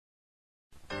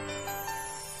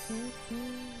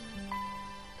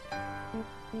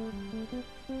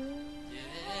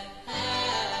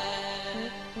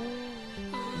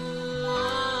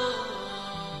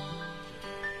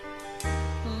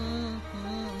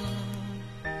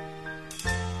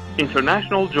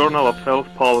International Journal of Health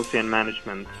Policy and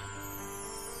Management.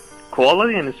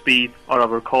 Quality and speed are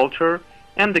our culture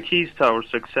and the keys to our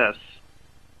success.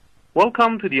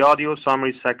 Welcome to the audio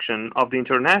summary section of the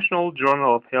International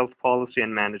Journal of Health Policy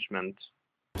and Management.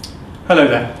 Hello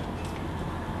there.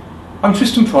 I'm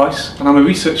Tristan Price and I'm a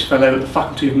Research Fellow at the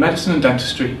Faculty of Medicine and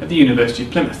Dentistry at the University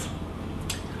of Plymouth.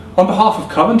 On behalf of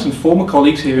current and former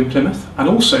colleagues here in Plymouth and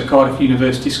also Cardiff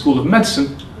University School of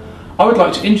Medicine, I would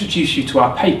like to introduce you to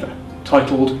our paper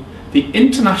titled The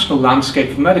International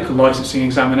Landscape of Medical Licensing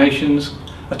Examinations,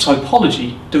 a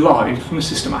Typology Derived from a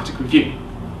Systematic Review.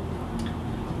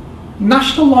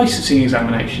 National licensing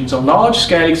examinations are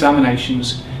large-scale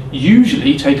examinations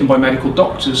usually taken by medical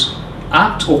doctors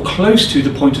at or close to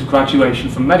the point of graduation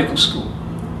from medical school.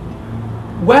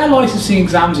 Where licensing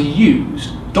exams are used,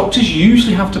 doctors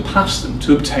usually have to pass them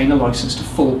to obtain a licence to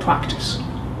full practice.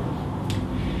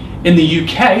 In the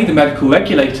UK, the medical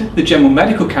regulator, the General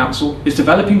Medical Council, is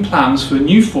developing plans for a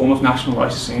new form of national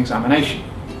licensing examination.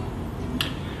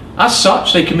 As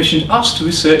such, they commissioned us to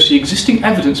research the existing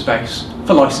evidence base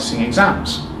for licensing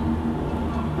exams.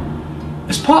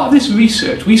 As part of this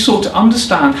research, we sought to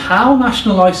understand how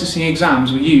national licensing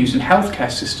exams were used in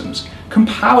healthcare systems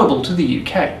comparable to the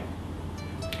UK.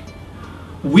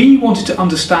 We wanted to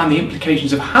understand the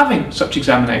implications of having such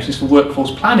examinations for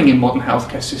workforce planning in modern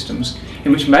healthcare systems,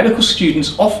 in which medical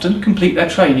students often complete their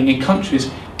training in countries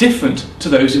different to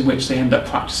those in which they end up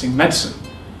practicing medicine.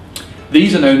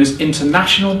 These are known as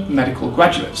international medical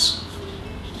graduates.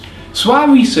 So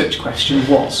our research question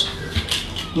was,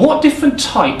 what different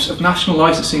types of national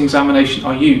licensing examination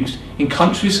are used in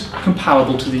countries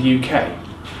comparable to the UK?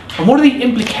 And what are the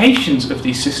implications of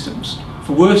these systems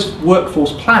for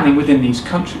workforce planning within these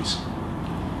countries?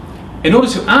 In order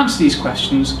to answer these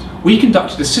questions, we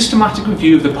conducted a systematic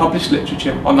review of the published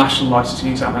literature on national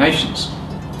licensing examinations.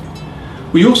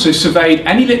 We also surveyed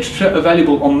any literature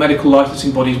available on medical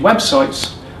licensing bodies'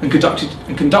 websites and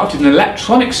conducted an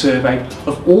electronic survey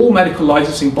of all medical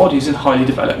licensing bodies in highly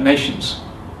developed nations.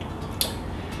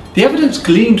 The evidence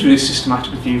gleaned through this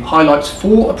systematic review highlights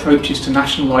 4 approaches to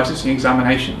national licensing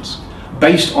examinations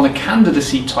based on a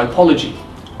candidacy typology,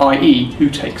 i.e. who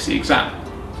takes the exam.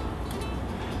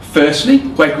 Firstly,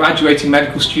 where graduating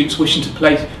medical students wishing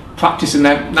to practice in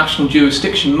their national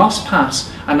jurisdiction must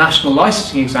pass a national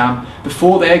licensing exam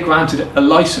before they are granted a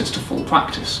licence to full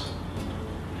practice.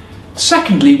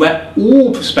 Secondly, where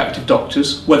all prospective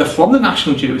doctors, whether from the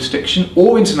national jurisdiction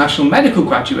or international medical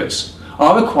graduates,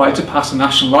 are required to pass a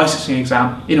national licensing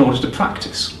exam in order to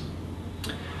practice.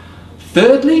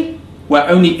 Thirdly, where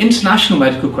only international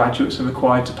medical graduates are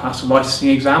required to pass a licensing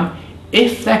exam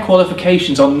if their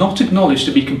qualifications are not acknowledged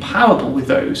to be comparable with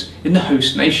those in the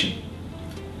host nation.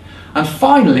 And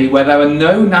finally, where there are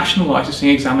no national licensing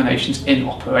examinations in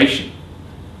operation.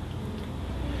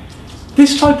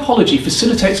 This typology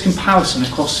facilitates comparison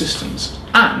across systems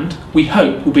and, we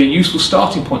hope, will be a useful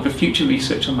starting point for future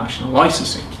research on national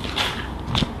licensing.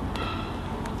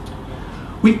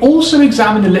 We also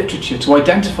examined the literature to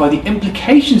identify the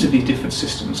implications of these different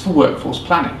systems for workforce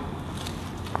planning.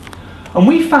 And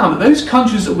we found that those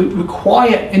countries that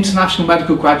require international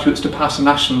medical graduates to pass a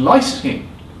national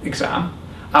licensing exam,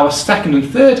 our second and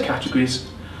third categories,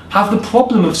 have the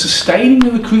problem of sustaining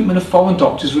the recruitment of foreign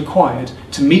doctors required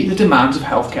to meet the demands of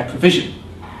healthcare provision.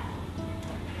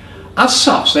 As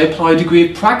such, they apply a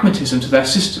degree of pragmatism to their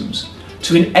systems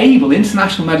to enable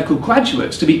international medical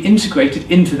graduates to be integrated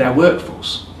into their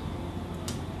workforce.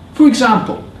 For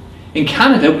example, in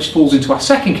Canada, which falls into our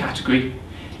second category,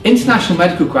 international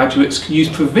medical graduates can use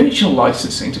provincial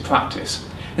licensing to practice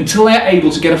until they are able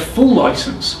to get a full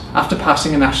licence after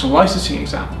passing a national licensing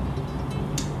exam.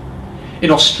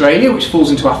 In Australia, which falls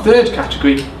into our third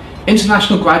category,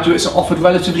 international graduates are offered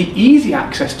relatively easy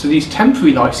access to these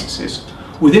temporary licences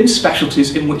within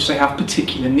specialties in which they have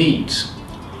particular needs,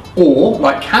 or,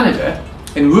 like Canada,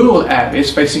 in rural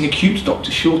areas facing acute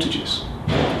doctor shortages.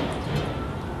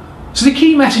 So the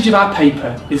key message of our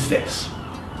paper is this.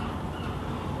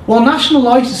 While national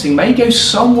licensing may go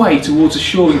some way towards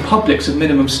assuring publics of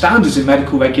minimum standards in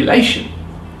medical regulation,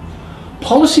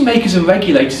 policymakers and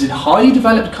regulators in highly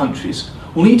developed countries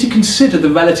will need to consider the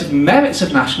relative merits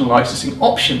of national licensing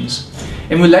options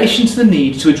in relation to the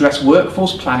need to address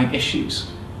workforce planning issues.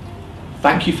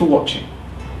 Thank you for watching.